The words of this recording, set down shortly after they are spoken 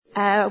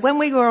When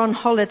we were on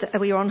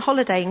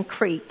holiday in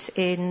Crete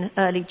in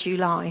early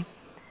July,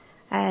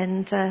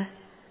 and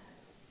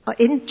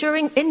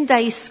in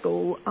day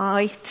school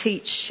I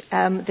teach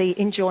the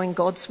Enjoying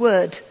God's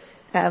Word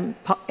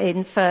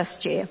in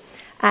first year,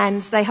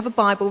 and they have a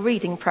Bible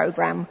reading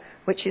program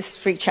which is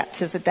 3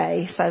 chapters a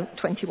day, so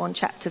 21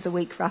 chapters a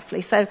week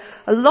roughly. So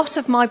a lot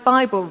of my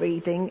Bible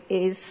reading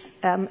is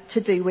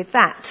to do with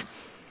that.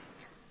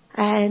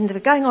 And we're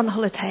going on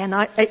holiday, and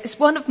it's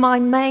one of my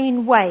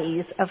main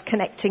ways of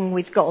connecting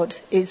with God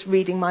is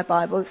reading my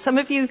Bible. Some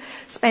of you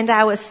spend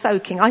hours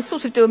soaking. I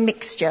sort of do a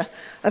mixture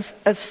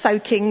of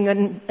soaking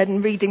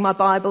and reading my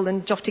Bible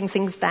and jotting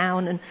things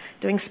down and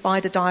doing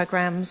spider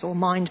diagrams or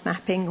mind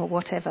mapping or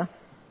whatever.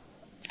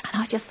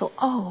 And I just thought,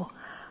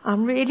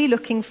 I'm really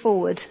looking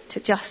forward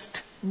to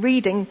just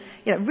reading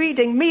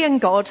me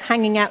and God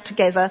hanging out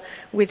together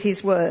with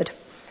His Word.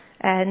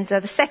 And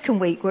the second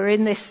week, we're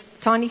in this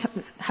tiny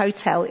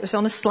hotel. It was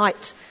on a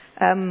slight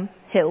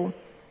hill,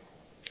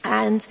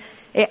 and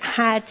it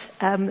had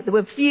there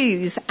were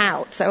views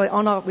out. So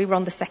we were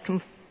on the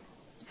second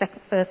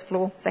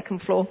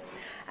floor,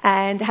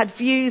 and it had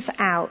views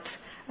out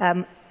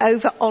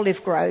over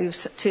olive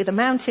groves to the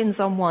mountains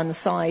on one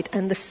side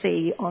and the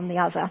sea on the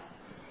other.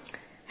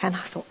 And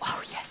I thought,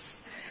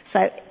 yes.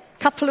 So a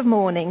couple of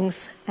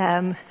mornings,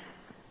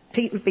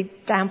 Pete would be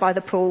down by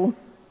the pool.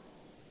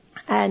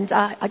 And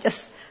I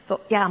just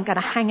thought, I'm going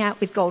to hang out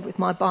with God with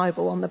my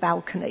Bible on the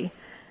balcony.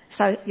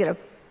 So,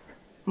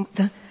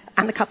 and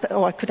I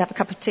could have a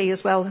cup of tea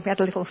as well. We had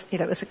a little,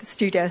 it was a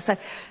studio. So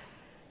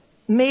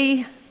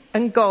me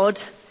and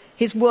God,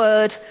 His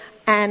Word,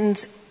 and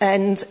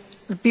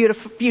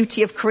the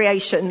beauty of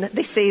creation.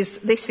 This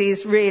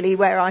is really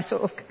where I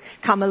sort of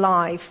come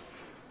alive.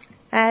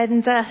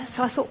 And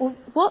so I thought,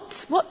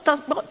 what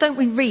don't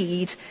we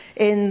read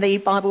in the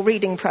Bible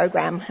reading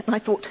program? And I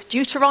thought,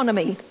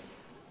 Deuteronomy,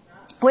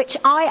 which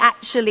I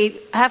actually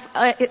have.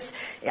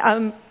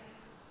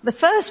 The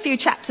first few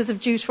chapters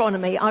of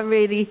Deuteronomy I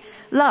really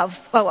love.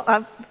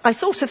 Well, I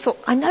sort of thought,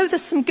 I know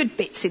there's some good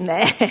bits in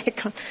there.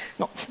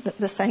 Not that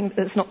they're saying that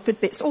there's not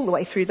good bits all the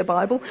way through the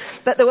Bible,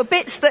 but there were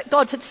bits that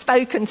God had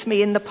spoken to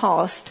me in the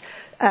past,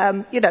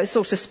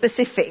 sort of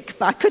specific,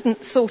 but I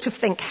couldn't sort of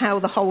think how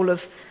the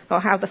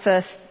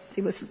first,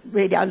 it was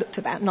really, I looked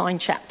about 9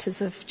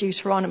 chapters of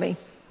Deuteronomy.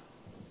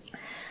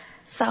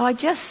 So I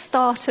just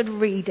started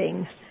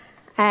reading,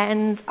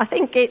 and I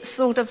think it's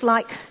sort of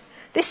like,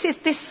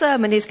 this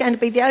sermon is going to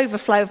be the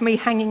overflow of me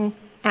hanging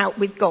out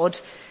with God,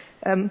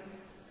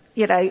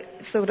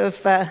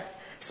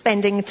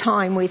 spending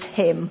time with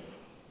Him.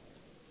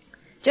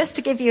 Just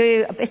to give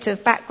you a bit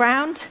of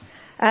background,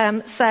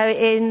 so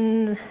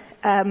in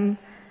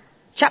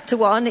chapter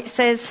 1 it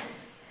says,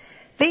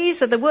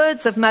 "These are the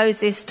words of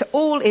Moses to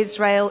all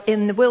Israel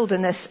in the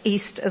wilderness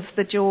east of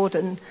the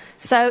Jordan."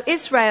 So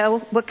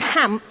Israel were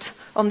camped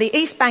on the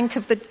east bank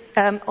of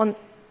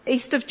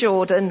east of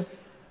Jordan,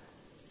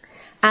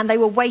 and they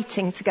were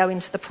waiting to go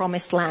into the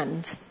promised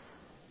land.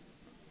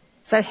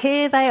 So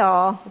here they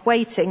are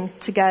waiting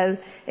to go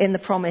in the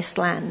promised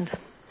land.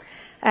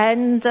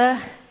 And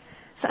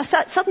so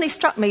it suddenly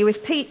struck me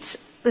with Pete.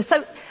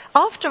 So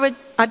after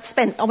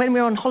when we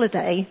were on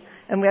holiday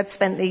and we had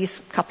spent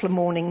these couple of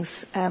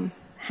mornings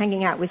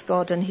hanging out with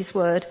God and His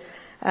Word,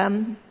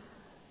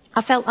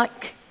 I felt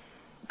like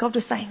God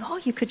was saying,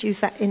 you could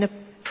use that in a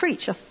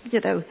preach,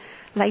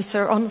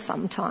 later on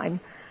sometime.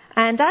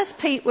 And as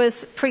Pete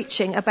was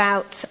preaching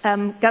about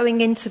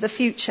going into the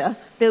future,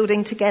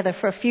 building together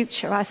for a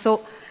future, I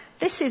thought,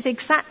 this is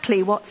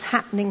exactly what's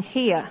happening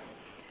here.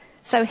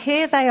 So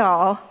here they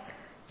are,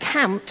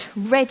 camped,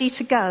 ready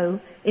to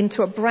go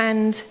into a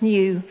brand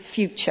new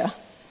future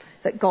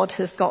that God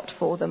has got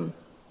for them.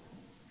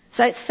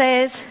 So it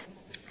says,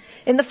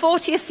 "In the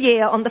 40th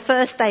year, on the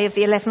first day of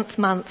the 11th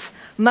month,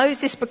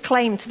 Moses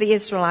proclaimed to the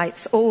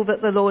Israelites all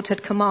that the Lord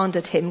had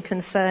commanded him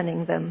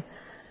concerning them."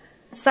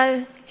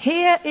 So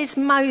here is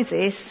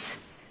Moses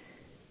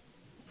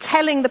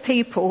telling the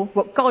people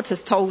what God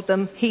has told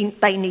them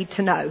they need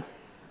to know.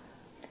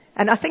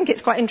 And I think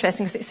it's quite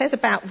interesting because it says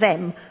about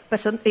them,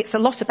 but it's a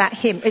lot about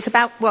him. It's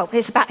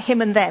about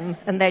him and them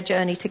and their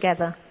journey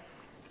together.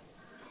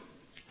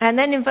 And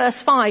then in verse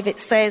 5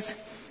 it says,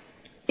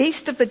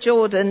 "East of the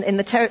Jordan in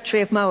the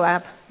territory of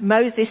Moab,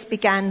 Moses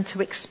began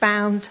to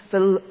expound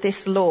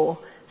this law,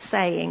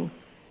 saying,"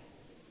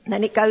 and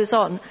then it goes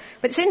on.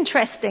 But it's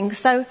interesting.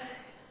 So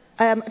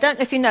I don't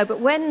know if you know, but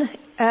when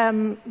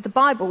the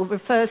Bible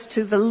refers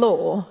to the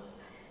law,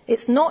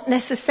 it's not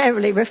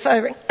necessarily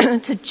referring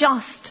to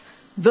just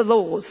the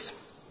laws,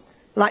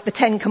 like the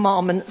 10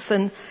 Commandments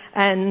and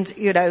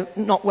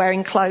not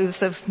wearing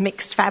clothes of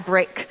mixed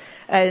fabric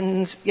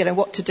and,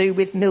 what to do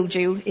with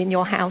mildew in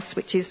your house,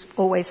 which is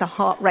always a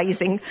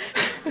heart-raising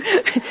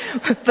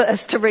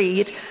verse to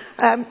read.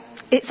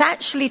 It's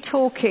actually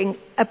talking,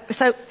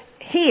 so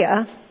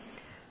here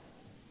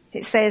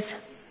it says,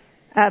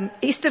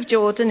 "East of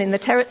Jordan in the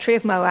territory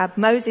of Moab,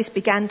 Moses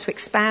began to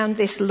expound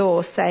this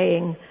law,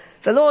 saying,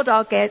 'The Lord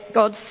our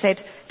God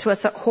said to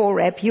us at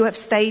Horeb, you have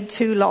stayed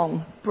too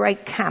long.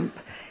 Break camp.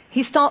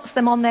 he starts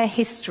them on their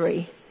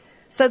history.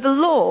 So the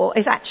law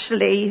is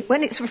actually,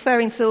 when it's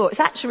referring to the law, it's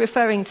actually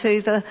referring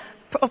to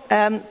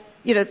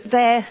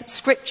their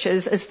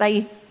scriptures as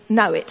they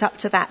know it up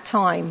to that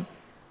time.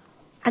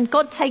 And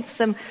God takes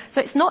them,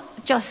 so it's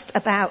not just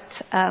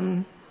about,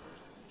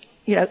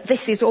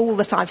 this is all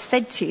that I've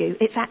said to you.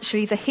 It's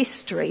actually the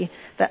history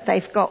that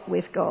they've got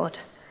with God.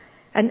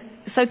 And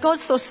so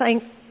God's sort of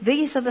saying,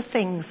 these are the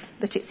things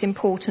that it's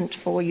important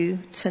for you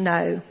to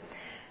know.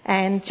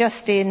 And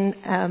just in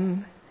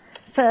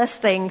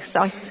first thing,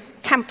 so I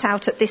camped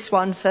out at this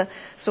one for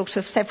sort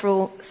of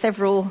several,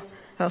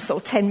 sort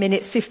of 10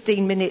 minutes,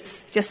 15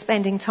 minutes, just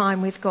spending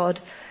time with God.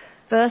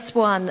 Verse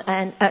 1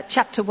 and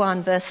chapter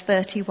 1, verse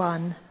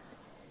 31.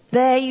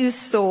 There you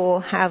saw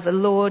how the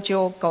Lord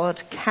your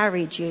God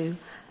carried you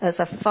as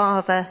a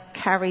father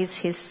carries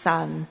his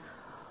son.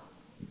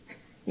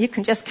 You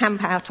can just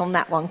camp out on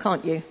that one,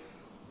 can't you?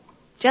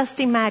 Just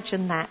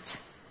imagine that.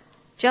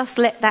 Just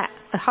let that,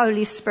 the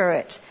Holy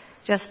Spirit,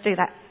 just do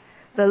that.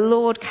 The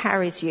Lord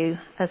carries you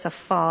as a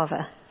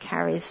father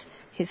carries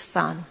his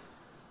son.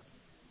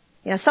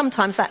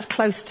 Sometimes that's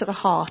close to the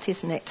heart,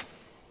 isn't it?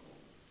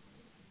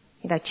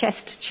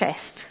 Chest to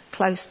chest,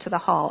 close to the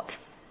heart.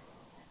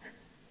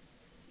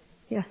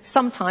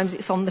 Sometimes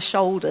it's on the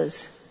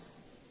shoulders.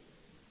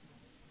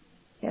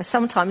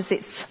 Sometimes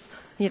it's,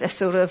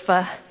 sort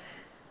of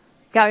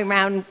going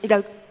around,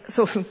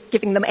 sort of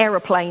giving them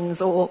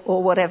aeroplanes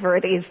or whatever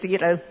it is,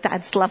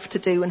 dads love to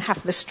do and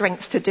have the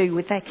strength to do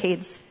with their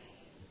kids.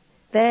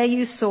 There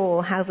you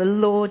saw how the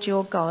Lord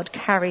your God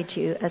carried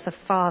you as a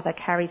father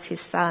carries his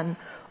son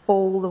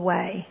all the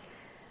way.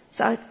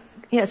 So,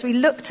 as we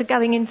look to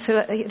going into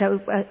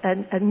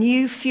a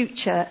new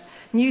future,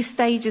 new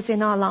stages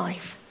in our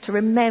life, to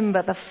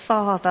remember the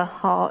father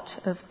heart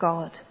of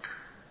God.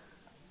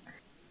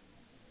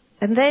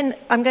 And then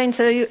I'm going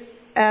to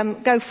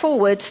go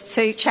forward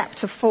to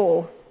chapter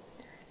 4.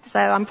 So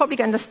I'm probably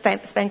going to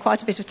spend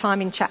quite a bit of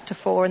time in chapter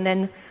 4, and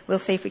then we'll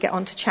see if we get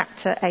on to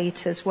chapter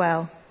 8 as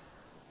well.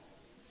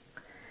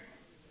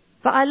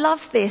 But I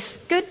love this.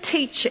 Good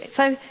teaching.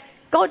 So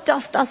God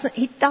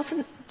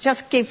doesn't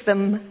just give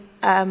them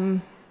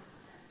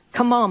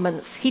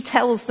commandments. He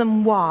tells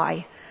them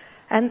why.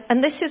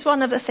 And this is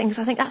one of the things,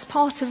 I think that's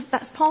part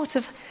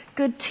of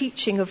good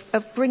teaching,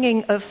 of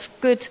bringing of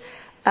good,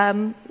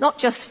 not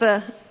just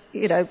for,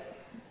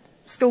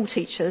 school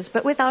teachers,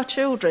 but with our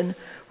children.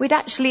 We'd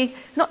actually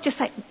not just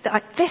say,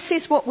 this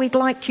is what we'd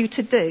like you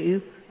to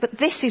do, but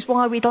this is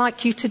why we'd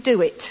like you to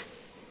do it.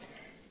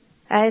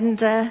 And,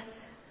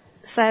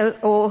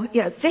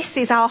 this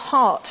is our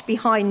heart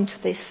behind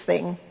this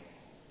thing.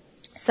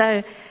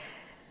 So,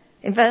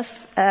 in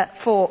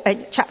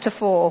chapter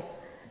 4,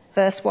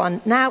 verse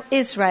 1, now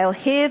Israel,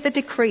 hear the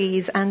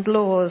decrees and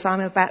laws I'm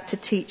about to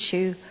teach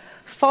you.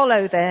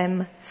 Follow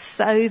them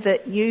so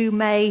that you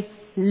may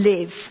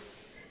live.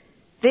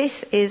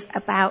 This is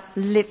about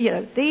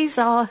live. These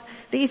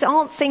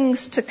aren't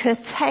things to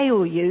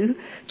curtail you,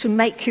 to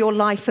make your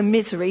life a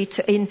misery,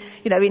 to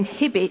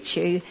inhibit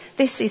you.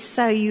 This is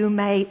so you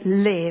may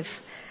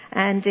live.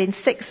 And in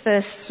 6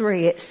 verse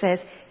 3 it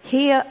says,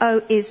 hear,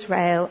 O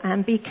Israel,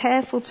 and be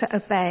careful to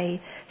obey,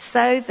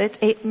 so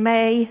that it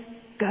may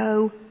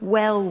go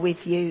well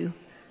with you,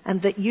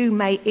 and that you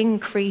may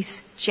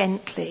increase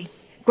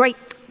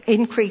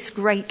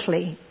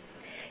greatly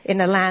in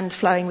a land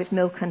flowing with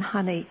milk and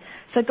honey.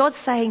 So God's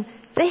saying,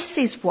 this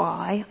is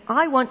why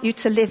I want you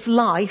to live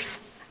life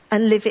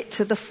and live it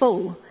to the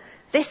full.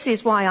 This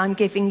is why I'm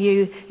giving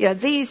you,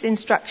 these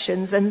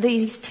instructions and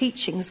these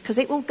teachings, because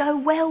it will go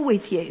well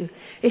with you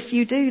if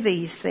you do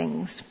these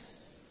things.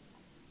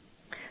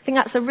 I think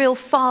that's a real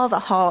father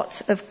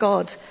heart of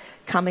God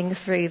coming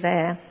through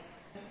there.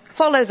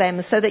 Follow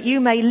them so that you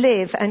may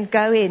live and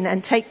go in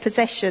and take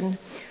possession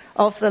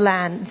of the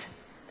land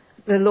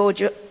the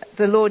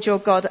Lord your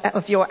God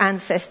of your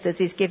ancestors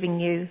is giving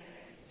you.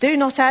 Do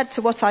not add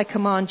to what I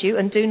command you,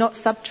 and do not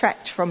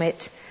subtract from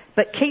it,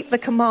 but keep the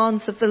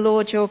commands of the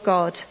Lord your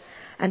God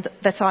and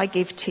that I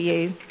give to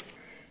you.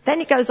 Then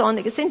it goes on,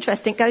 it's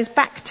interesting, it goes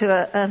back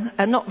to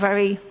a not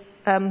very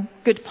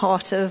good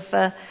part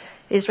of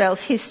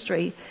Israel's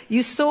history.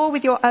 You saw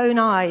with your own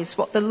eyes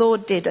what the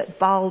Lord did at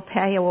Baal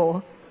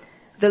Peor.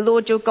 The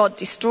Lord your God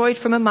destroyed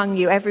from among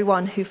you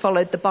everyone who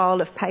followed the Baal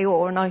of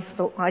Peor. And I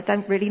thought, I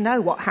don't really know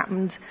what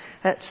happened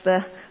at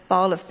the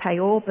Baal of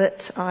Peor,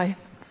 but I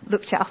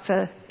looked it up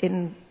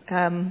in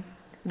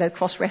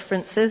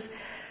cross-references.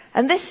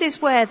 And this is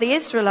where the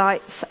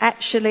Israelites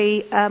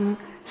actually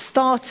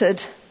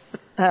started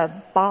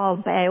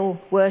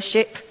Baal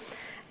worship.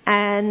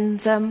 And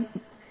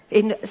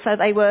so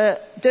they were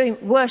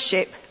doing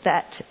worship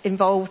that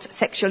involved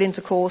sexual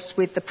intercourse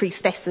with the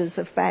priestesses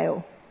of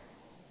Baal.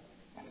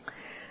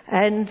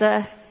 And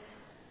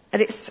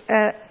it's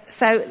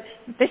so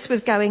this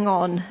was going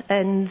on,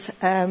 and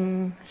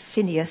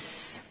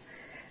Phinehas,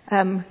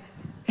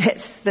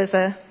 there's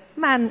a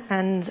man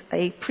and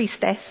a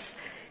priestess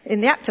in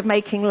the act of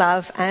making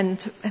love,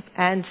 and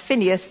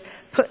Phinehas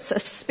puts a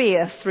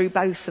spear through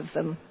both of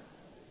them.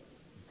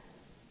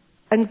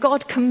 And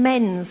God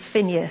commends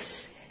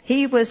Phinehas.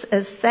 He was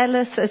as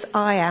zealous as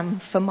I am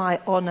for my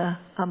honour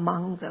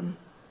among them.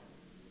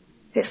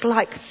 It's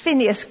like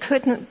Phinehas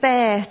couldn't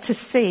bear to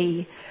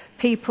see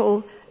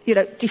people,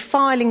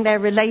 defiling their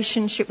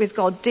relationship with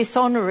God,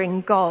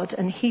 dishonouring God,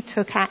 and he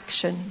took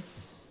action.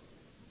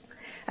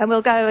 And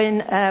we'll go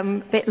in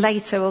a bit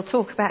later, we'll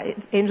talk about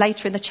it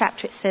later in the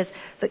chapter. It says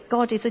that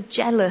God is a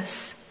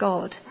jealous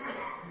God.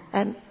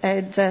 And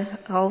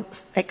I'll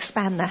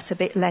expand that a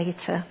bit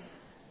later.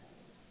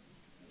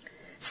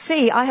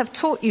 See, I have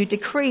taught you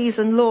decrees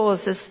and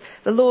laws as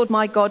the Lord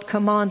my God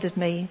commanded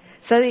me,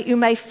 so that you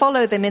may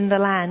follow them in the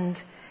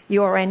land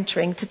you are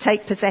entering to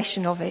take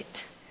possession of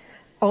it.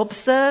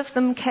 Observe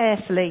them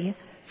carefully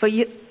for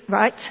you,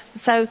 right?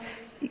 So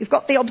you've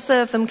got the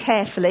observe them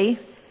carefully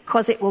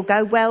because it will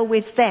go well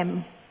with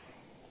them.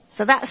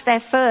 So that's their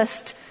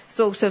first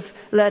sort of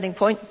learning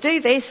point. Do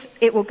this,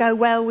 it will go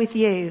well with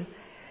you.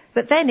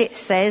 But then it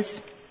says,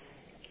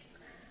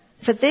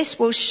 for this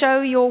will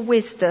show your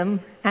wisdom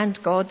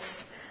and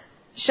God's.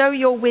 Show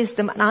your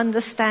wisdom and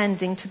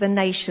understanding to the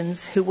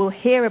nations who will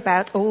hear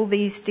about all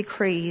these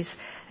decrees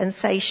and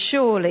say,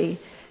 surely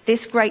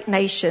this great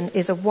nation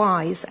is a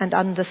wise and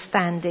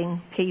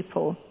understanding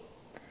people.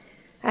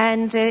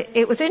 And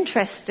it was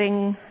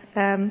interesting,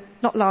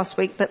 not last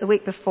week, but the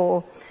week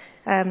before,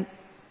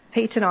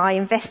 Pete and I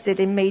invested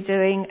in me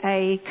doing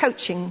a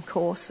coaching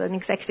course, an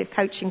executive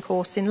coaching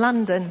course in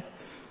London.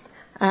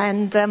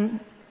 And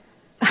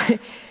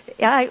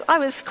I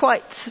was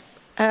quite...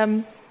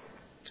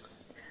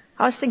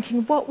 I was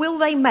thinking, what will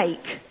they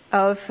make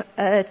of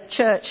a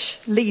church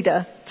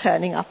leader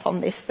turning up on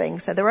this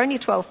thing? So there were only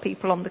 12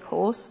 people on the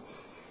course.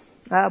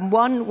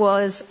 One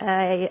was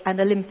an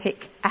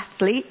Olympic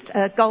athlete,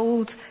 a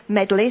gold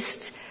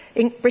medalist,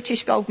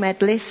 British gold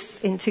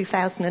medalist in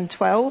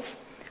 2012.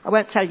 I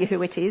won't tell you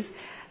who it is.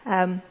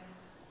 And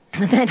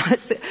then I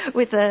was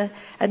with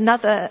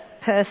another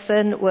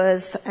person.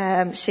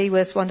 She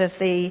was one of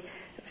the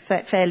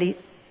fairly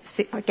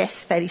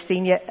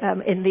senior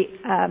in the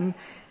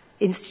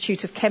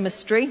Institute of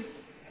Chemistry.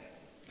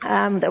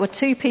 There were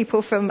two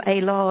people from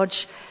a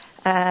large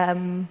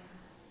car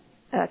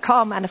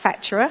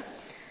manufacturer,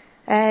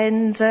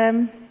 and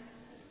there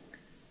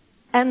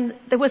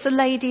was a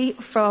lady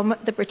from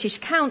the British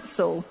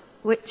Council,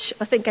 which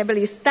I think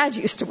Emily's dad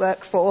used to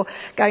work for,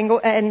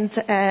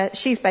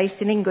 she's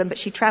based in England, but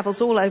she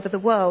travels all over the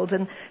world,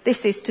 and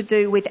this is to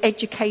do with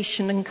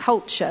education and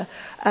culture.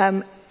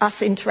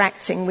 Us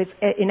interacting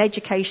in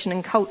education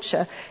and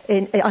culture.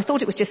 I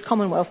thought it was just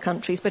Commonwealth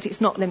countries, but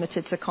it's not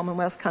limited to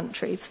Commonwealth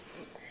countries.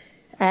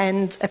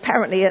 And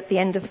apparently at the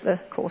end of the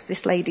course,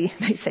 this lady,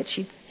 they said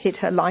she hid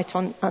her light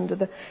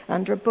under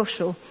a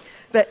bushel.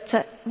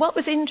 But what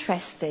was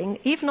interesting,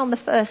 even on the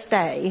first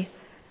day,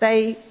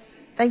 they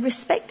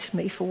respected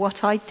me for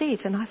what I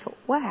did. And I thought,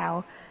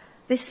 wow,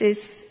 this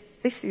is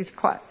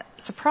quite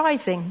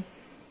surprising.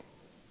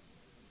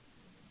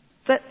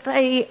 But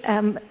they,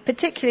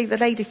 particularly the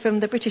lady from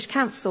the British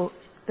Council,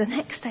 the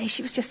next day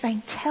she was just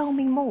saying, tell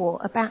me more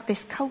about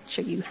this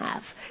culture you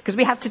have. Because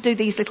we have to do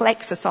these little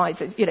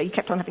exercises. You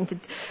kept on having to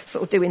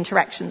sort of do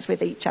interactions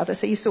with each other,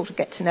 so you sort of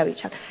get to know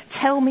each other.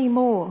 Tell me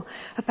more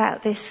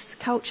about this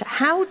culture.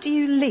 How do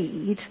you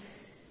lead?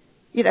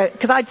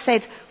 Because I'd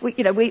said,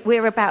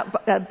 we're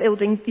about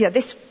building,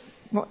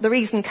 the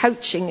reason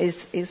coaching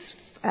is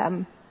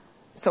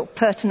sort of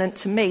pertinent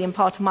to me and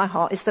part of my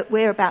heart is that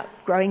we're about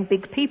growing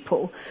big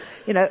people.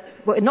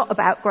 We're not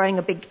about growing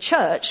a big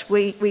church.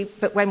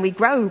 But when we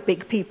grow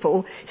big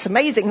people, it's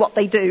amazing what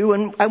they do,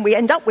 and we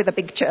end up with a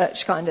big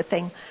church kind of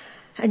thing.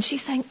 And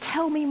she's saying,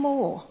 tell me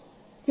more.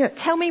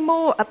 Tell me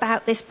more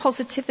about this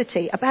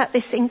positivity, about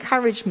this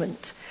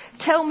encouragement.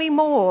 Tell me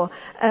more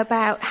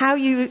about how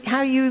you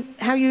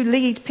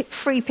lead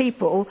free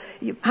people,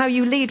 how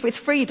you lead with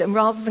freedom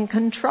rather than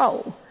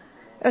control.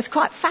 It was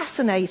quite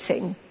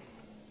fascinating.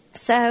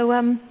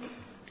 So,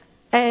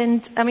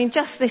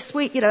 just this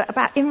week,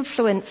 about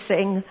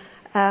influencing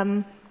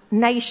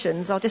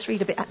nations. I'll just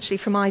read a bit actually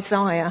from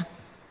Isaiah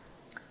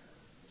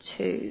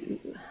 2.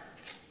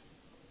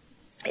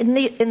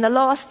 In the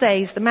last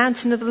days, the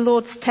mountain of the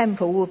Lord's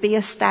temple will be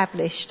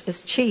established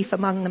as chief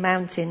among the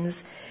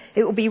mountains.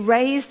 It will be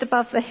raised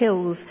above the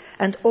hills,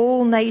 and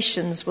all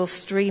nations will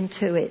stream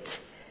to it.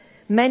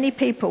 Many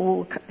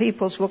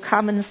peoples will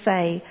come and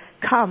say,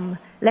 come,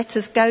 let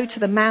us go to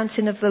the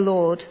mountain of the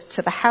Lord,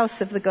 to the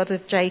house of the God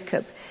of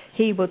Jacob.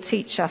 He will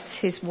teach us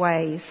his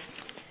ways.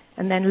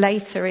 And then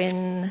later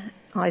in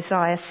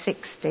Isaiah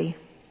 60,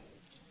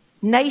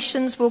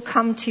 nations will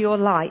come to your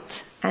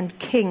light and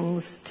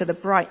kings to the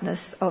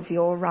brightness of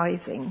your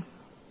rising.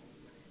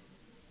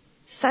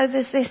 So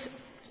there's this,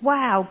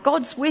 wow,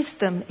 God's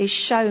wisdom is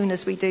shown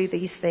as we do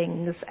these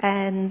things.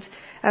 And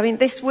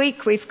this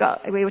week we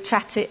were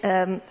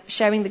chatting,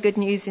 sharing the good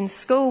news in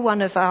school.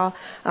 One of our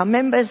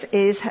members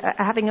is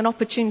having an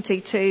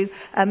opportunity to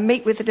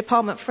meet with the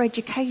Department for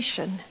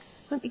Education.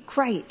 Wouldn't it be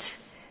great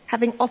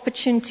having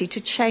opportunity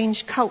to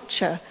change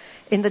culture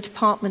in the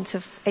Department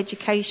of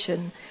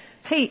Education?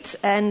 Pete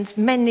and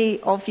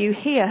many of you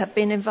here have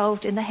been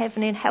involved in the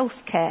Heaven in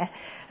Healthcare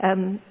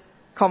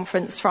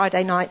conference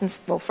Friday night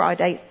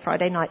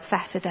Friday night,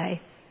 Saturday.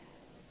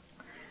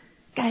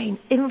 Again,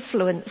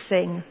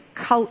 influencing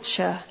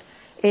culture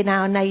in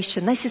our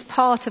nation. This is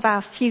part of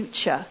our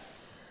future.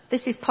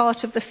 This is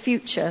part of the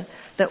future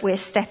that we're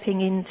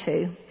stepping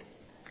into.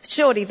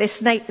 Surely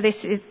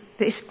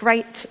this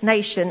great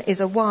nation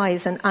is a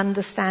wise and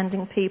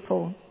understanding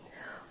people.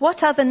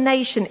 What other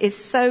nation is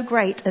so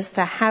great as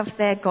to have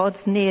their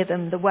gods near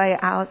them the way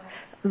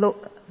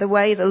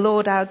the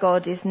Lord our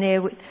God is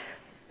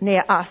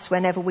near us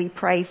whenever we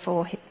pray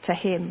to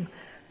him?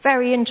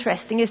 Very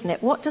interesting, isn't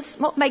it?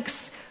 What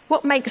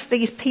makes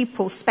these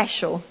people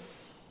special?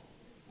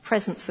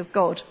 Presence of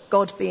God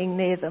being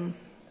near them.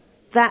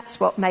 That's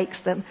what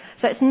makes them.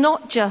 So it's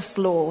not just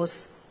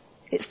laws,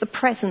 it's the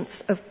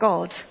presence of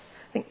God.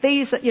 I think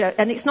these,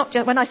 and it's not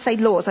just, when I say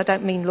laws, I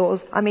don't mean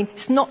laws. I mean,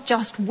 it's not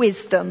just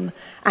wisdom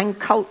and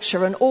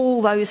culture and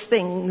all those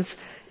things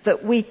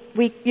that we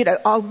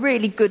are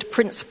really good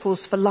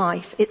principles for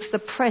life. It's the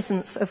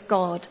presence of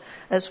God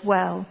as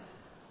well.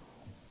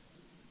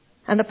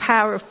 And the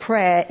power of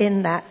prayer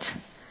in that.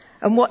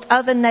 And what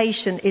other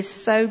nation is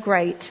so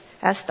great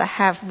as to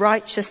have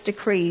righteous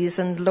decrees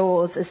and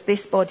laws as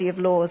this body of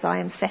laws I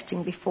am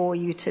setting before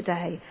you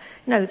today?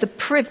 No,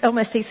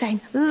 almost he's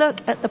saying, look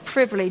at the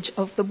privilege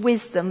of the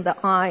wisdom that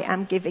I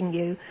am giving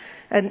you.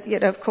 And,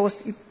 of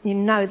course, you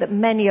know that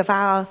many of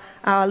our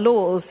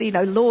laws,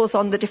 laws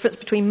on the difference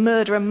between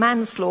murder and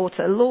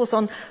manslaughter, laws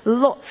on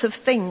lots of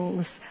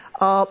things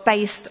are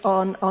based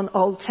on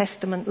Old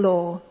Testament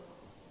law.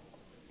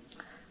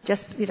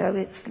 Just,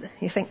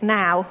 you think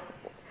now,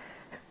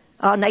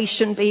 our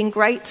nation being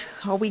great,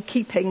 are we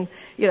keeping,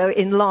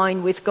 in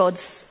line with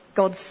God's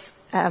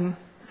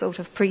sort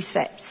of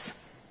precepts?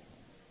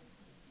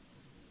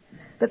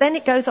 But then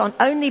it goes on,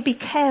 only be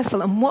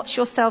careful and watch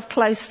yourself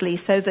closely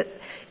so that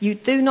you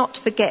do not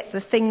forget the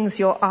things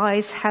your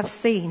eyes have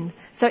seen.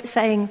 So it's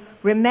saying,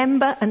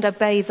 remember and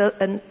obey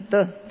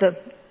the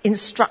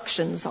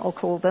instructions, I'll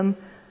call them.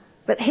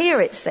 But here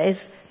it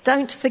says,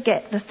 don't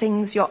forget the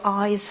things your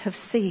eyes have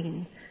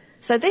seen.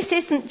 So this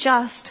isn't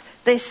just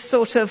this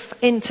sort of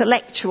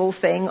intellectual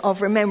thing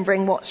of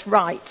remembering what's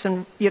right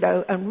and,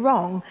 and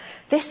wrong.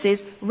 This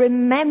is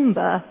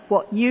remember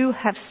what you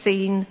have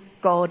seen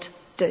God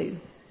do.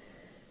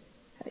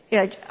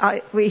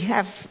 We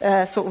have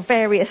sort of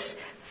various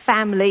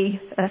family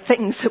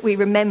things that we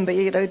remember.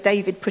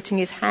 David putting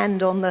his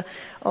hand on the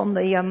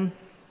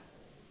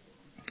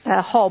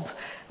hob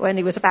when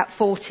he was about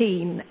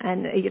 14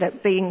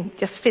 and, being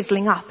just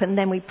fizzling up, and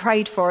then we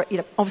prayed for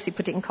it, obviously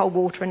put it in cold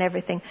water and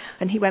everything,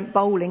 and he went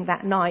bowling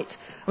that night.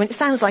 I mean, it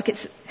sounds like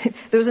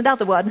there was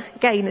another one,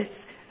 again, it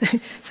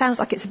sounds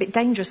like it's a bit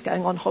dangerous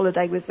going on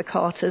holiday with the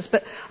Carters,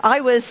 but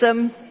we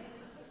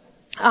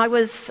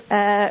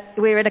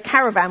were in a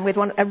caravan with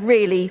a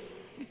really,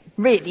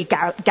 really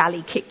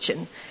galley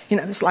kitchen.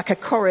 It's like a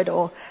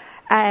corridor.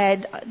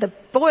 And the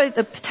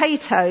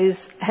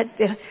potatoes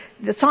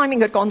the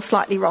timing had gone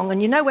slightly wrong.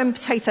 And when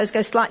potatoes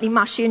go slightly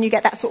mushy and you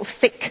get that sort of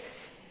thick,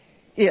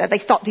 they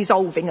start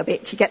dissolving a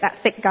bit. You get that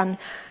thick gun.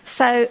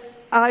 So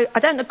I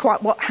don't know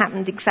quite what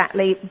happened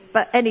exactly.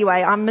 But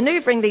anyway, I'm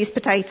manoeuvring these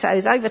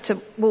potatoes over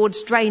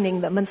towards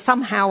draining them. And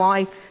somehow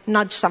I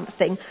nudged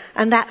something.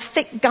 And that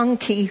thick,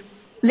 gunky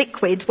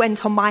liquid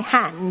went on my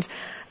hand.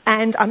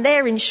 And I'm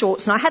there in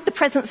shorts, and I had the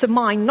presence of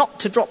mind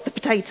not to drop the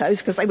potatoes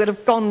because they would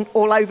have gone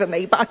all over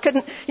me. But I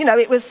couldn't,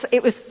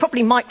 it was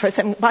probably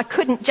microsecond, but I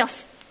couldn't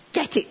just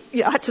get it.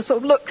 I had to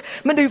sort of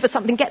manoeuvre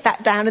something, get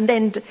that down, and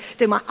then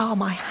do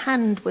my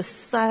hand was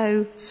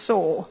so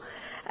sore.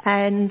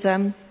 And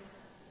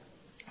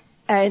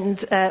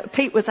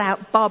Pete was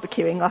out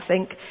barbecuing, I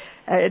think,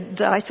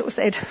 and I sort of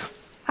said,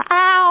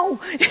 ow!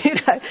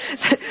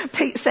 So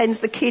Pete sends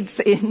the kids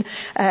in.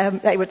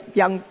 They were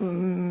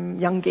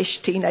youngish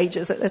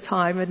teenagers at the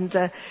time, and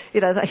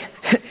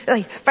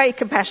they very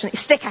compassionate.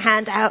 Stick a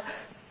hand out.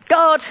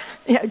 God,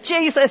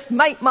 Jesus,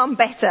 make Mum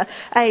better.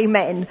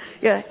 Amen.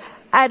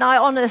 And I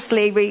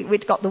honestly,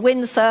 we'd got the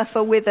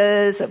windsurfer with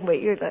us, and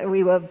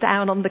we were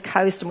down on the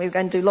coast, and we were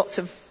going to do lots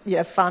of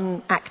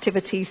fun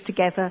activities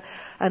together.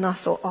 And I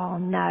thought, oh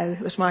no,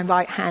 it was my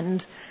right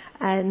hand,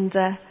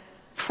 and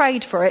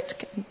prayed for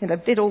it,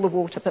 did all the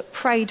water, but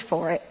prayed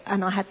for it,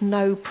 and I had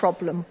no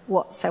problem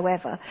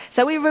whatsoever.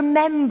 So we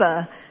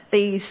remember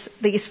these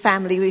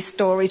family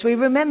stories. We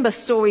remember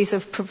stories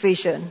of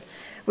provision.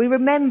 We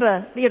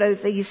remember,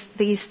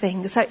 these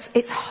things. So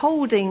it's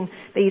holding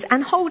these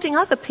and holding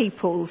other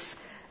people's,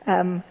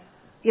 good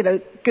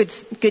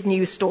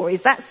news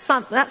stories. That's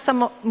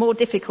somewhat more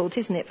difficult,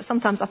 isn't it? But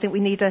sometimes I think we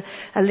need a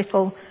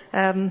little,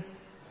 I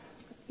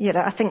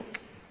think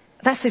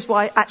that is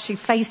why actually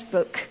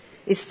Facebook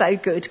is so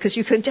good, because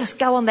you can just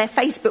go on their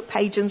Facebook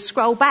page and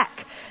scroll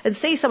back and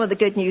see some of the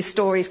good news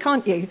stories,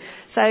 can't you?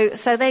 So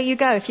there you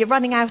go. If you're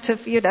running out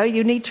of,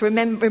 you need to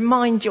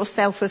remind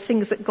yourself of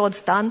things that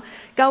God's done.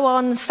 Go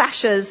on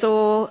Sasha's,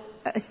 or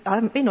I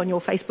haven't been on your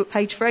Facebook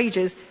page for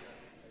ages.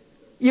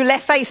 You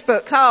left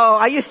Facebook. Oh,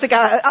 I was going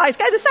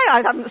to say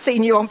I haven't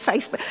seen you on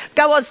Facebook.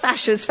 Go on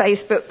Sasha's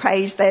Facebook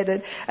page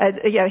then and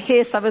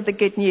hear some of the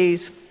good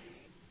news.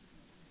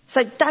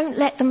 So don't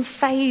let them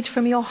fade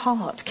from your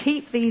heart.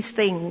 Keep these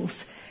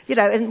things,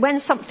 and when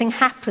something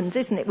happens,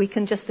 isn't it, we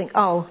can just think,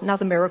 oh,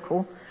 another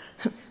miracle.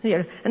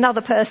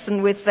 Another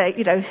person with,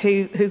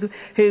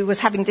 who was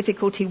having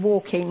difficulty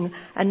walking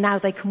and now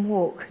they can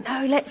walk.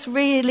 No, let's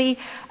really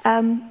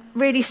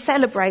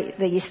celebrate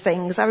these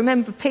things. I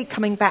remember Pete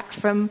coming back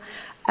from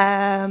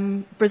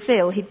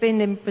Brazil. He'd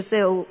been in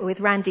Brazil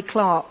with Randy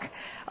Clark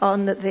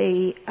on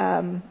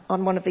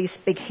one of these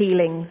big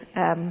healing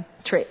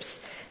trips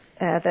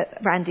that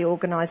Randy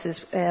organises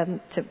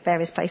to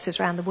various places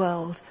around the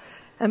world.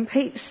 And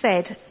Pete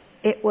said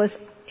he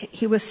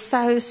was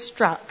so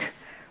struck.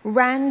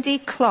 Randy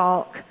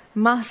Clark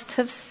must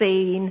have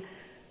seen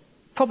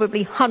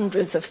probably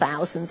hundreds of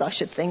thousands, I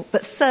should think,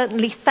 but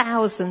certainly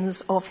thousands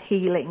of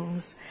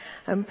healings.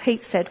 And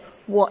Pete said,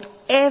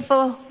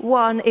 whatever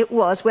one it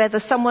was,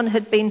 whether someone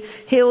had been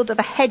healed of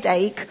a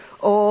headache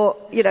or,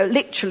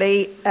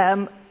 literally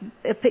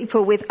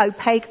people with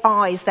opaque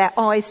eyes, their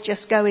eyes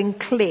just going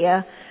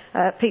clear.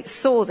 Pete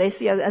saw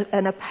this,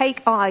 an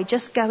opaque eye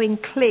just going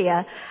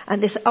clear,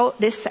 and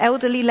this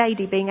elderly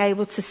lady being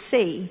able to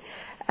see.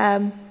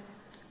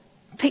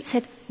 Pete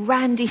said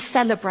Randy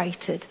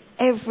celebrated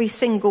every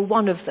single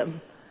one of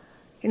them.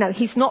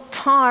 He's not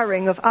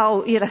tiring of,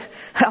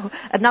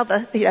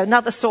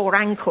 another sore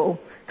ankle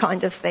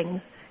kind of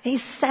thing.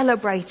 He's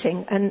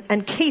celebrating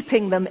and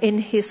keeping them in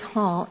his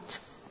heart.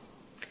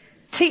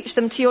 Teach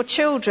them to your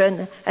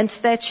children and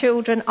to their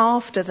children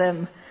after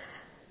them.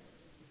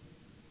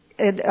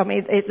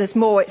 There's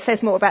more. It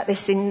says more about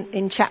this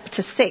in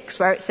chapter 6,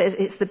 where it says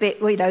it's the bit,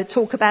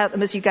 talk about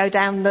them as you go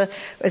down the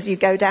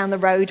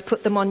road,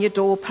 put them on your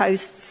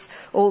doorposts,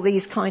 all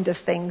these kind of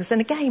things.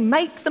 And again,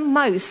 make the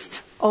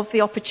most of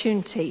the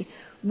opportunity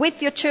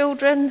with your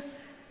children,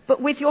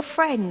 but with your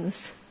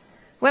friends.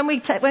 When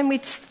the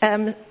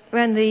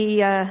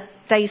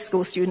day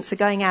school students are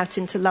going out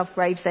into Love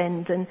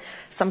Gravesend, and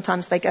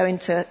sometimes they go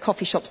into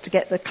coffee shops to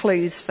get the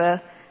clues for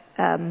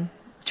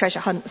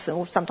treasure hunts,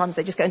 or sometimes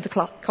they just go into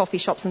coffee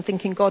shops and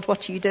thinking, God,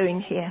 what are you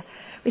doing here?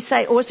 We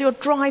say, or as you're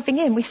driving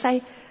in, we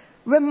say,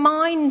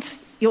 remind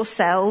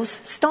yourselves,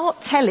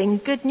 start telling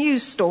good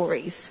news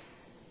stories.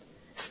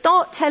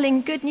 Start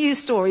telling good news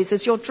stories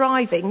as you're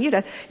driving.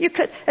 You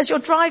could, as you're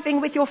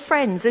driving with your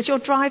friends, as you're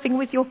driving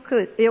with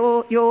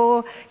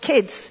your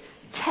kids,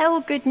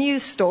 tell good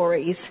news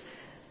stories.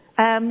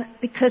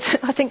 Because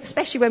I think,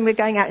 especially when we're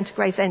going out into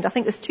Gravesend, I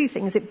think there's two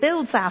things. It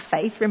builds our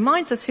faith,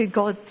 reminds us who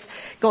God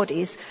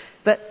is.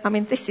 But,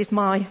 this is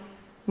my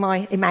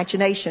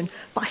imagination.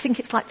 But I think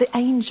it's like the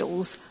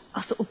angels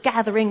are sort of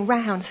gathering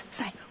round,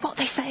 saying, what are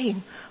they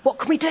saying? What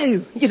can we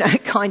do?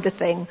 Kind of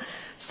thing.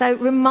 So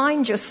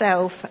remind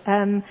yourself,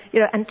 and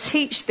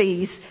teach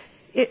these,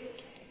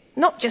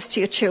 not just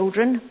to your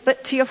children,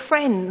 but to your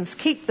friends.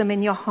 Keep them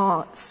in your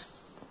hearts.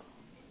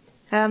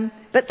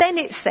 But then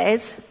it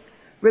says,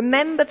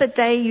 remember the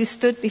day you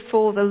stood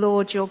before the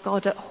Lord your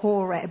God at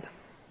Horeb.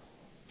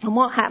 And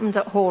what happened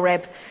at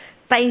Horeb?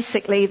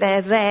 Basically,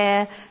 they're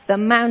there, the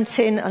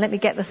mountain, let me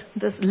get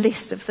the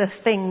list of the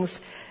things.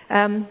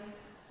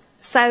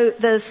 So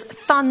there's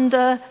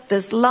thunder,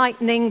 there's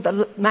lightning,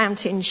 the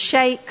mountain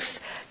shakes,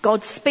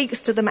 God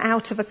speaks to them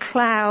out of a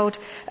cloud.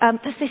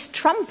 There's this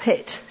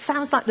trumpet,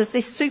 sounds like there's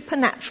this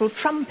supernatural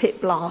trumpet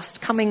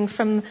blast coming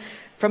from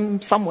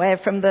somewhere,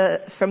 from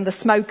the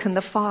smoke and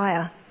the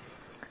fire.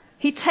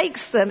 He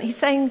takes them, he's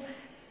saying,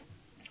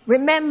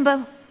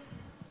 remember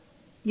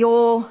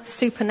your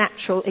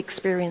supernatural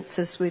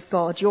experiences with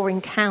God, your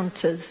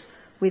encounters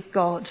with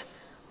God.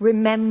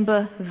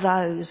 Remember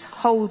those.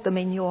 Hold them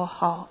in your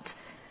heart.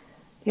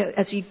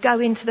 As you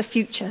go into the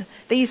future,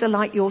 these are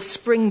like your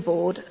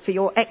springboard for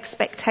your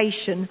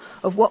expectation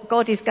of what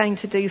God is going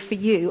to do for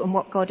you and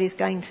what God is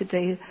going to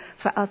do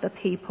for other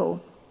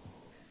people.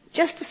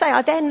 Just to say,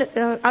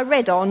 I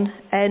read on,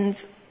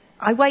 and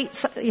I wait.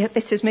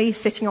 This is me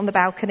sitting on the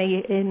balcony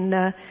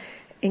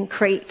in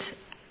Crete,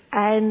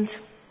 and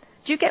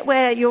do you get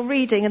where you're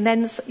reading and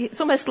then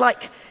it's almost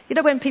like,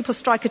 when people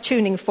strike a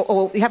tuning fork,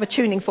 or you have a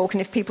tuning fork,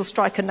 and if people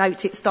strike a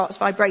note, it starts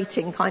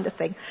vibrating kind of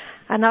thing.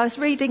 And I was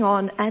reading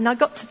on, and I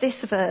got to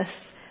this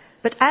verse.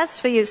 But as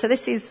for you, so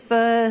this is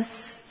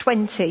verse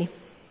 20.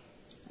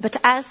 But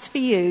as for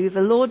you,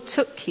 the Lord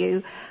took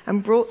you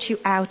and brought you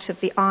out of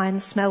the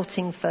iron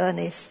smelting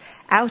furnace,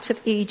 out of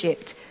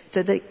Egypt,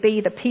 to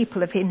be the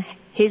people of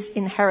his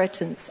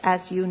inheritance,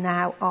 as you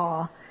now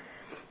are.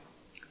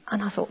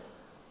 And I thought,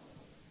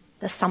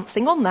 there's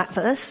something on that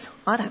verse.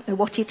 I don't know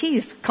what it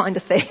is, kind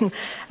of thing.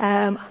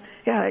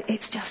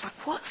 It's just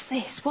like, what's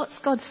this? What's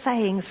God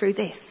saying through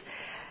this?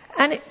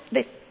 And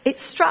it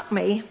struck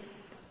me,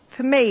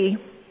 for me,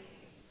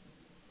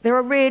 there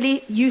are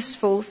really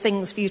useful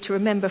things for you to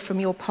remember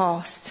from your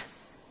past.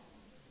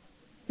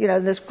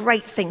 There's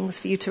great things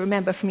for you to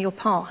remember from your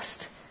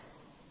past.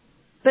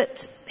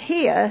 But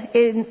here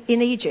in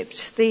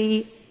Egypt,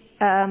 the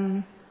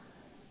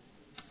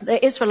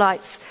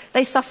Israelites,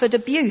 they suffered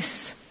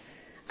abuse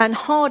and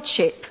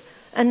hardship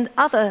and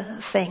other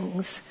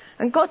things.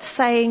 And God's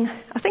saying,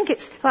 I think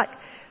it's like,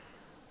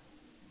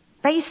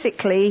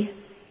 basically,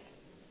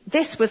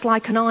 this was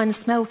like an iron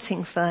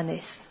smelting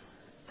furnace,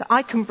 that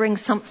I can bring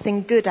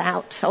something good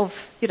out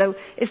of,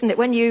 isn't it?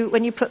 When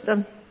you put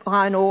the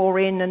iron ore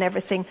in and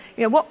everything,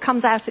 what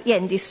comes out at the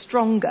end is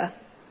stronger.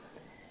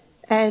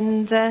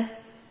 And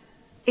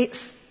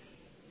it's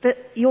that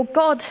your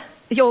God,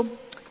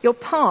 your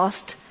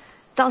past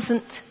does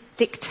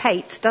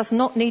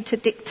not need to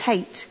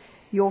dictate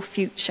your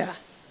future.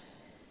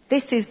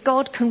 This is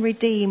God can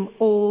redeem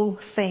all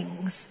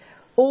things.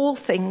 All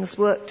things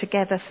work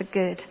together for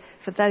good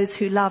for those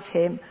who love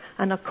him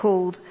and are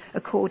called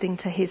according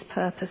to his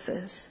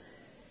purposes.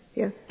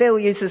 Bill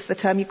uses the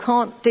term, you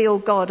can't deal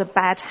God a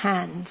bad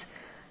hand.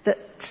 That,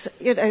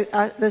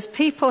 there's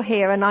people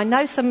here, and I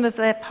know some of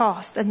their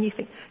past, and you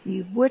think,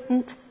 you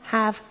wouldn't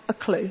have a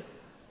clue.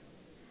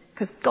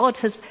 Because God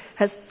has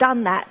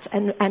done that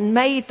and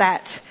made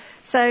that.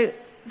 So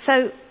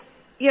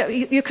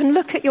you can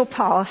look at your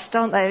past,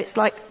 aren't they? It's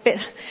like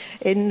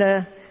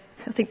I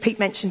think Pete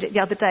mentioned it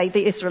the other day,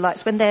 the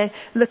Israelites, when they're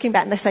looking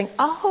back and they're saying,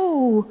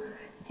 I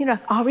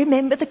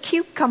remember the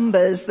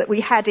cucumbers that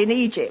we had in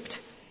Egypt.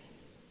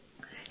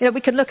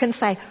 We can look and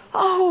say,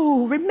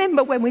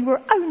 remember when we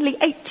were only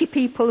 80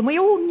 people and we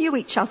all knew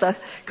each other,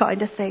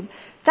 kind of thing.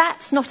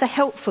 That's not a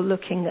helpful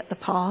looking at the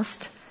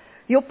past.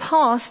 Your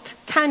past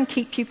can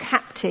keep you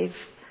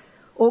captive,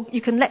 or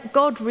you can let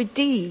God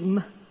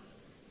redeem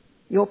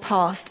your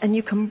past, and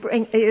you can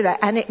bring,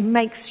 and it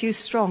makes you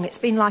strong. It's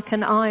been like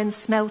an iron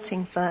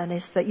smelting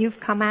furnace that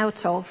you've come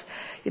out of,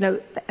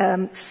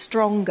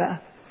 stronger.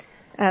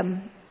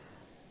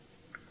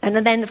 And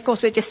then, of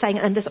course, we're just saying,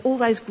 and there's all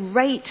those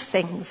great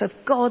things of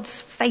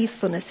God's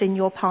faithfulness in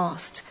your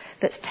past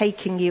that's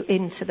taking you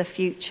into the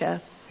future.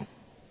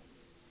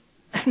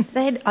 And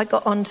then I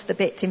got onto the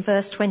bit in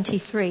verse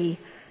 23.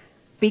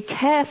 Be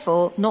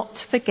careful not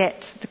to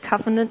forget the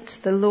covenant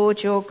the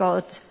Lord your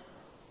God.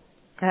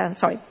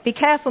 Be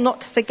careful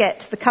not to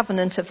forget the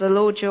covenant of the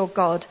Lord your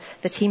God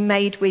that he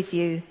made with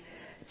you.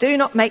 Do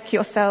not make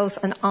yourselves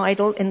an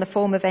idol in the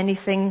form of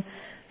anything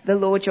the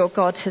Lord your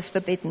God has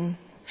forbidden.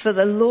 For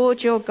the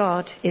Lord your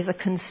God is a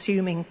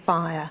consuming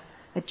fire,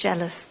 a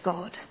jealous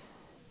God.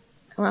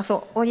 And I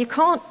thought, well, you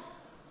can't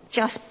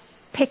just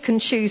pick and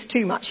choose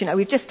too much.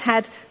 We've just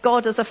had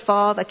God as a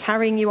father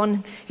carrying you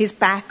on his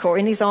back or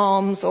in his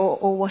arms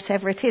or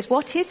whatever it is.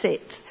 What is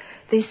it?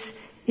 This,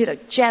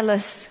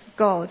 jealous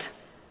God.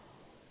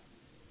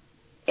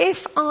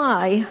 If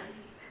I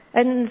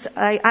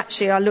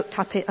looked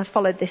up it, I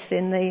followed this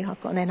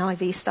I've got an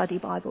NIV study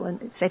Bible,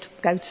 and it said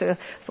go to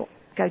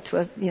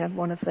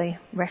one of the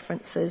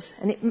references,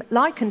 and it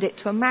likened it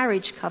to a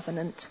marriage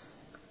covenant.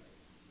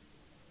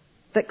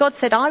 That God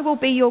said, I will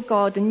be your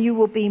God and you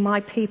will be my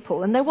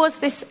people. And there was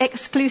this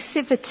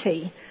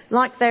exclusivity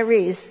like there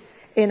is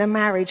in a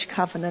marriage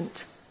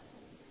covenant.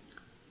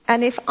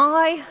 And if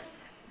I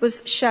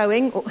was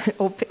showing,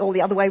 or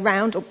the other way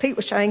round, or Pete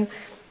was showing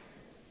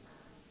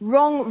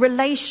wrong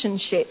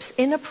relationships,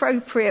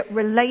 inappropriate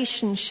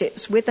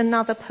relationships with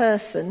another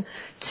person,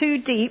 too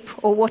deep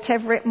or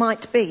whatever it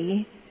might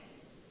be,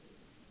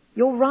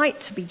 you're right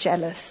to be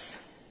jealous.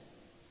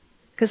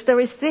 Because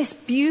there is this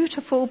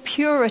beautiful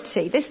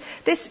purity. This,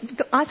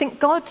 I think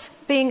God,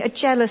 being a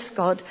jealous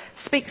God,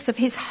 speaks of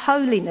his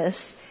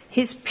holiness,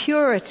 his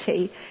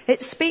purity.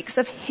 It speaks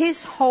of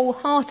his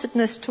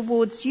wholeheartedness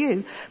towards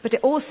you, but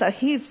it also,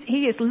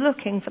 he is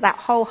looking for that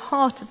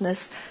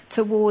wholeheartedness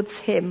towards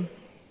him.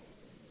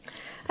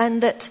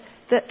 And that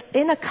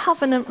in a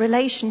covenant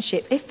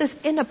relationship, if there's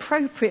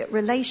inappropriate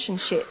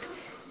relationship,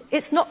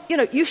 it's not,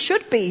 you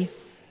should be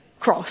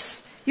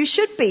cross. You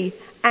should be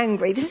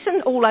angry. This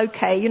isn't all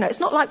okay. It's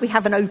not like we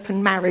have an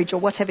open marriage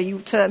or whatever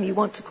term you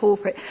want to call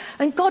for it.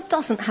 And God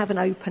doesn't have an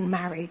open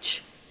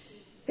marriage.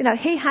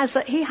 He has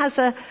there's this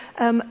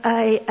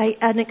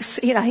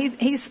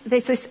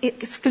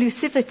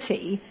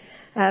exclusivity.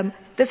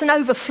 There's an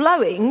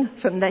overflowing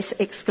from this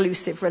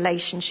exclusive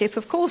relationship.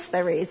 Of course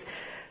there is.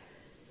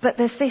 But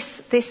there's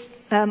this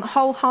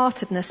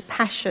wholeheartedness,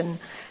 passion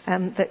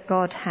that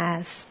God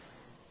has.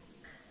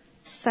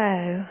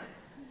 So,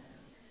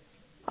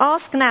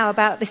 ask now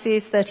about, this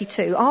is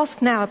 32,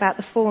 ask now about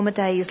the former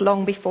days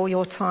long before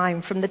your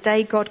time, from the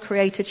day God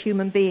created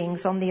human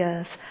beings on the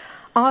earth.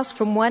 Ask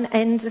from one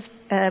end of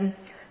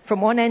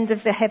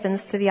the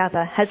heavens to the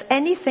other, has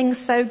anything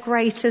so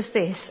great as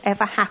this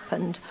ever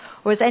happened?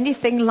 Or has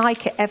anything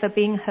like it ever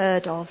been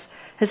heard of?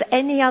 Has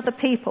any other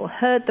people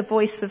heard the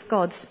voice of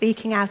God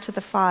speaking out of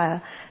the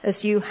fire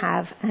as you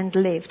have and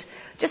lived?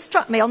 Just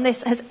struck me on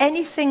this, has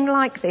anything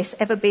like this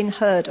ever been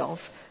heard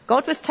of?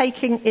 God was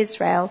taking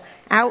Israel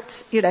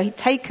out, he'd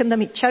taken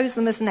them, he'd chosen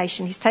them as a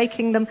nation, he's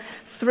taking them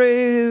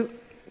through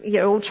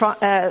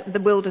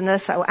the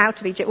wilderness, or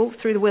out of Egypt, all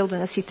through the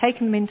wilderness, he's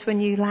taken them into a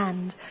new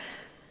land.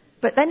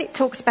 But then it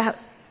talks about,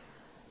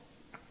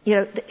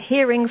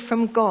 hearing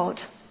from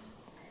God.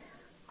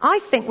 I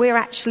think we're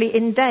actually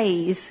in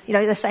days,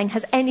 they're saying,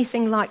 has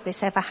anything like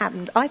this ever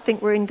happened? I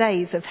think we're in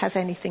days of, has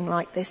anything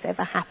like this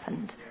ever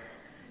happened?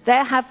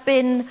 There have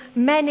been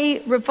many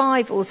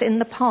revivals in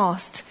the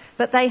past,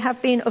 but they have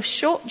been of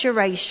short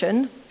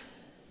duration,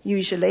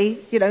 usually,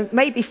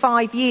 maybe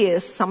 5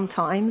 years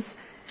sometimes,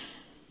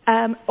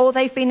 or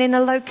they've been in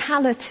a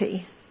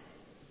locality.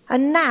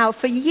 And now,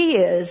 for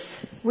years,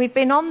 we've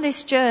been on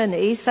this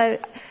journey. So,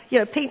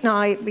 Pete and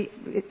I,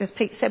 as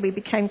Pete said, we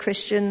became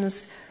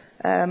Christians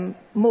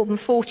more than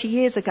 40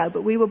 years ago,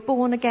 but we were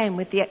born again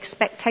with the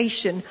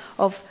expectation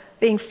of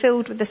being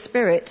filled with the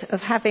Spirit,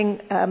 of having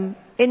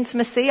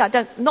intimacy.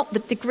 Not the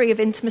degree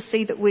of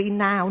intimacy that we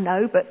now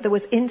know, but there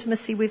was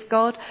intimacy with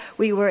God.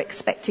 We were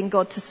expecting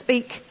God to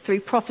speak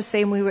through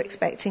prophecy, and we were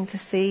expecting to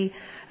see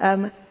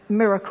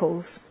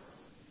miracles.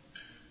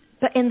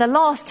 But in the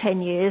last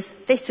 10 years,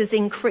 this has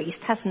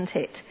increased, hasn't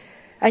it?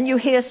 And you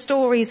hear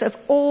stories of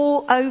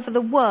all over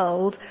the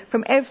world,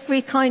 from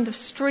every kind of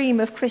stream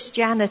of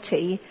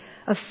Christianity,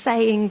 of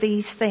saying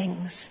these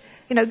things.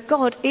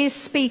 God is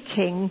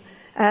speaking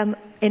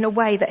in a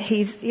way that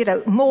he's,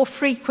 more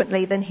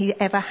frequently than he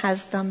ever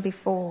has done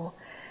before.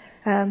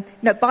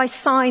 By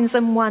signs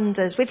and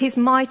wonders, with his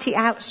mighty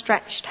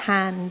outstretched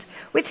hand.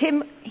 With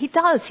him, he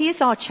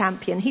is our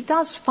champion. He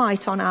does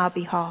fight on our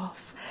behalf.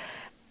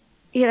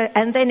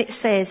 And then it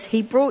says,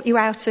 he brought you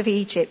out of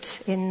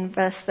Egypt in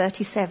verse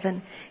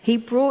 37. He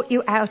brought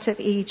you out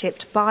of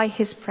Egypt by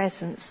his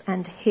presence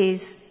and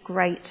his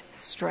great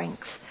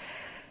strength.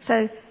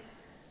 So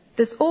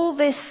there's all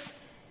this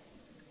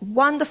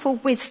wonderful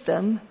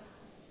wisdom.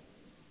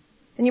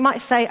 And you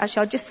might say,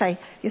 actually, I'll just say,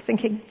 you're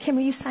thinking, Kim,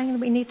 are you saying that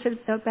we need to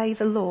obey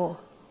the law?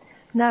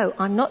 No,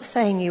 I'm not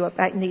saying you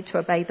need to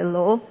obey the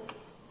law.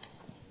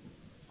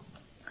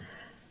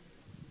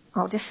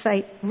 I'll just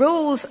say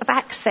rules of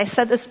access.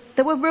 So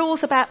there were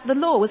rules about, the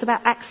law was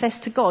about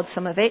access to God,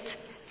 some of it.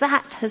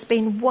 That has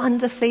been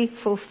wonderfully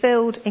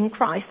fulfilled in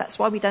Christ. That's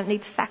why we don't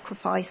need to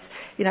sacrifice,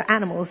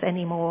 animals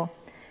anymore.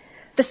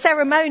 The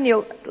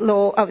ceremonial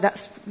law,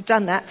 that's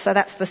done that, so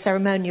that's the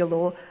ceremonial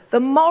law.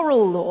 The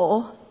moral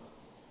law,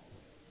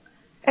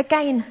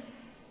 again,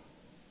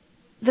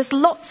 there's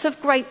lots of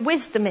great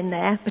wisdom in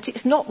there, but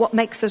it's not what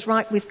makes us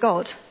right with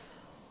God.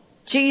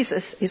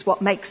 Jesus is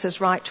what makes us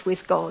right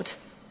with God.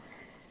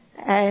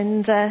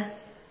 But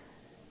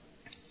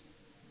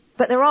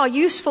there are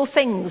useful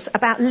things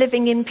about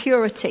living in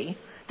purity.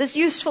 There's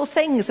useful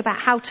things about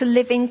how to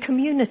live in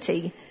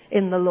community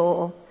in the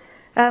law.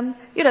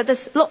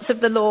 There's lots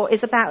of the law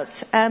is about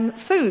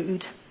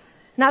food.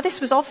 Now,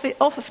 this was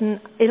often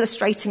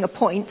illustrating a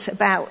point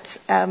about,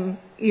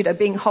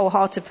 being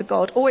wholehearted for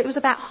God, or it was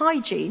about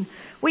hygiene.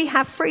 We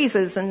have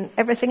freezers and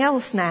everything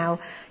else now,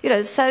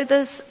 so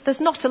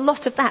there's not a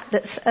lot of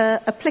that's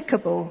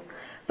applicable.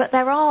 But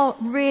there are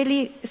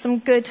really some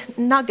good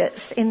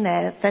nuggets in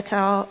there that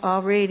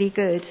are really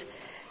good.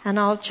 And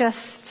I'll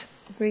just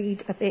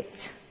read a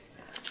bit.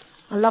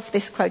 I love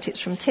this quote. It's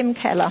from Tim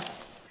Keller.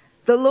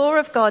 The law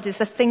of God is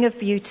a thing of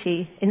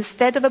beauty.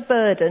 Instead of a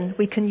burden,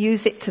 we can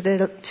use it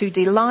to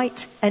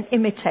delight and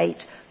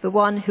imitate the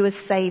one who has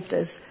saved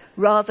us,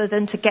 rather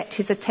than to get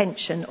his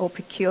attention or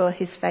procure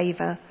his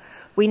favour.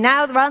 We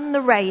now run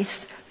the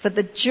race for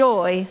the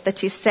joy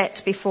that is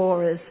set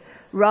before us,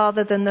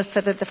 rather than for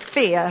the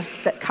fear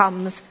that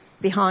comes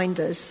behind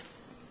us.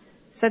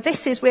 So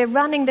we're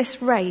running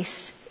this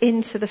race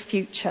into the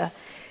future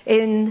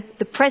in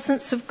the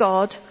presence of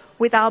God,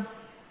 with our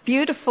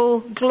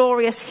beautiful,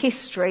 glorious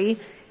history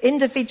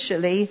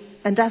individually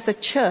and as a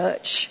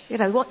church.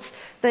 What's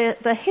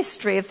the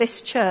history of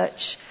this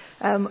church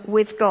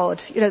with God,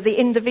 the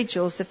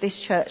individuals of this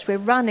church. We're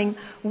running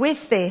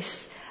with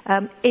this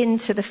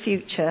into the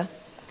future.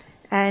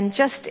 And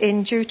just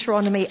in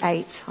Deuteronomy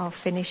 8, I'll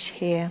finish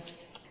here.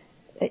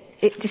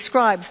 It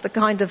describes the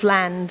kind of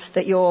land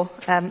that you're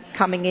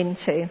coming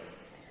into.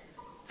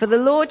 For the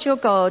Lord your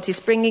God is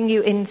bringing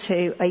you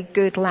into a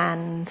good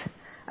land,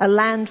 a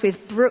land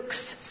with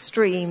brooks,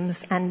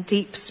 streams and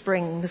deep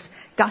springs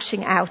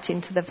gushing out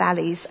into the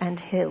valleys and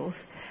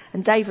hills.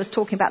 And Dave was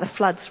talking about the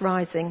floods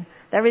rising.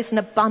 There is an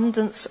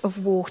abundance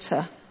of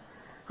water.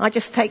 I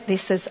just take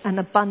this as an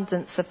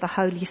abundance of the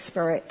Holy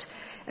Spirit.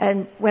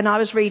 And when I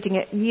was reading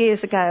it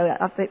years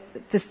ago,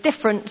 there's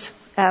different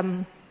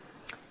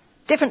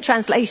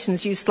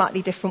translations use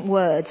slightly different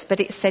words,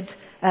 but it said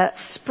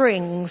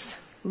springs,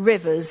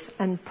 rivers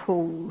and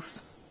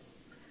pools.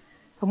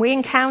 And we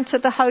encounter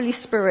the Holy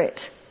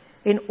Spirit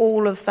in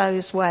all of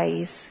those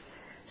ways.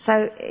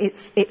 So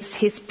it's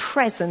his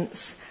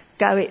presence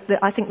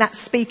I think that's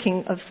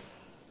speaking of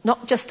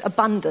not just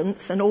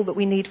abundance and all that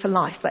we need for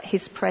life, but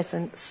his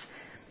presence.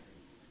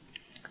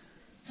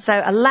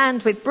 So a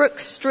land with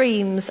brooks,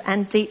 streams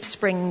and deep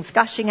springs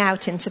gushing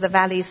out into the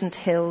valleys and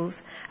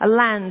hills. A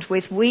land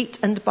with wheat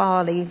and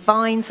barley,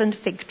 vines and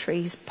fig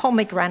trees,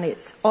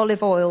 pomegranates,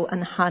 olive oil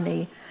and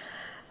honey.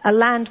 A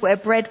land where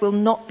bread will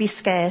not be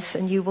scarce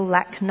and you will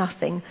lack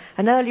nothing.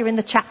 And earlier in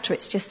the chapter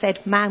it's just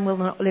said man will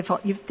not live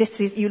on.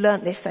 You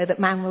learnt this so that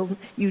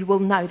you will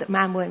know that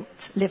man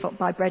won't live up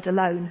by bread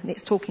alone. And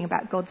it's talking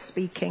about God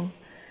speaking.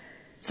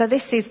 So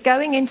this is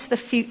going into the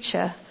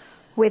future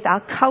with our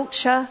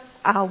culture,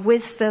 our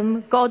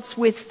wisdom, God's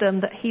wisdom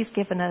that he's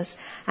given us,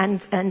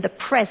 and the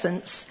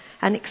presence,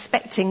 and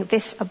expecting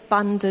this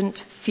abundant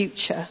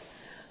future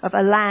of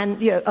a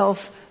land,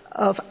 of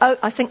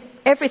I think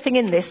everything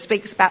in this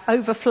speaks about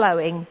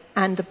overflowing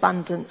and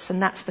abundance,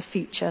 and that's the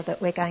future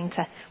that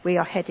we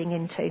are heading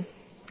into.